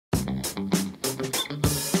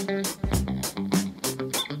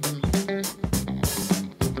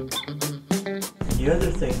The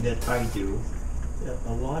other thing that I do,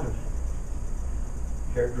 a lot of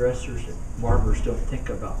hairdressers and barbers don't think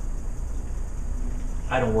about.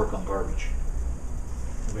 I don't work on garbage.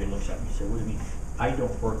 Everybody looks at me and says, what do you mean? I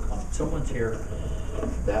don't work on someone's hair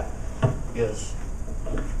that is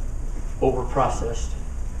over-processed,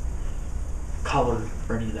 colored,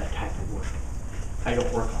 or any of that type of work. I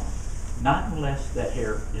don't work on them. Not unless that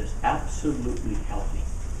hair is absolutely healthy.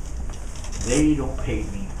 They don't pay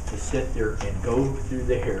me to sit there and go through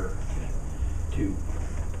the hair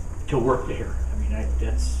to work the hair. I mean,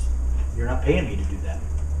 you're not paying me to do that.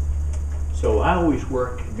 So I always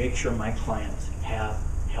work and make sure my clients have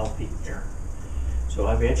healthy hair. So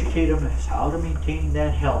I've educated them as how to maintain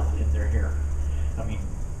that health in their hair. I mean,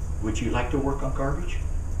 would you like to work on garbage?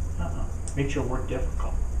 Makes your work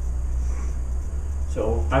difficult.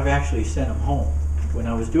 So I've actually sent them home. When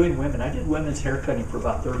I was doing women, I did women's hair cutting for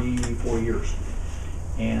about 34 years.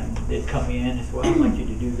 And they'd come in and say, well, I'd like you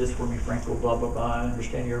to do this for me, Franco, blah, blah, blah. I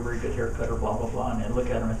understand you're a very good hair cutter, blah, blah, blah. And I'd look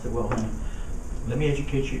at them and say, well, honey, let me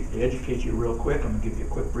educate you real quick. I'm gonna give you a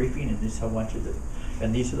quick briefing, and this is how I want you to,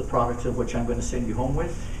 and these are the products of which I'm gonna send you home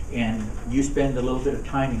with. And you spend a little bit of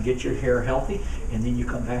time and get your hair healthy, and then you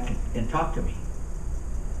come back and talk to me.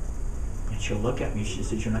 And she'll look at me, she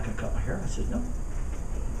says, you're not gonna cut my hair? I said, no.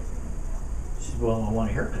 She says, well, I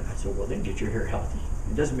want a haircut. I said, well, then get your hair healthy.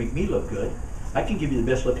 It doesn't make me look good. I can give you the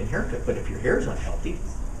best looking haircut, but if your hair is unhealthy,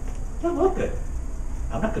 it doesn't look good.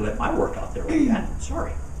 I'm not gonna let my work out there like that.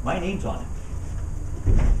 Sorry, my name's on it.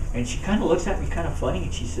 And she kind of looks at me kind of funny,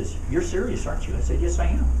 and she says, you're serious, aren't you? I said, yes, I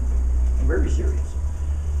am. I'm very serious.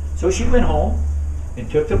 So she went home and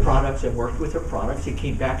took the products and worked with her products and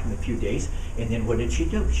came back in a few days. And then what did she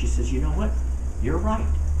do? She says, you know what? You're right.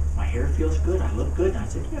 My hair feels good. I look good. And I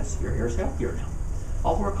said, yes, your hair's healthier now.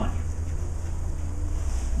 I'll work on you.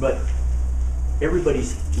 But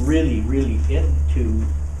everybody's really, really into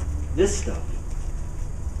this stuff.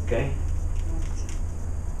 Okay?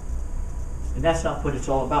 And that's not what it's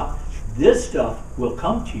all about. This stuff will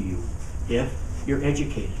come to you if you're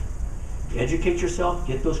educated. Educate yourself,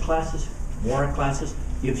 get those classes, more classes,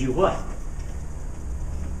 gives you what?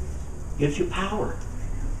 Gives you power.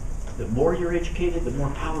 The more you're educated, the more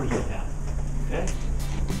power you'll have. Okay?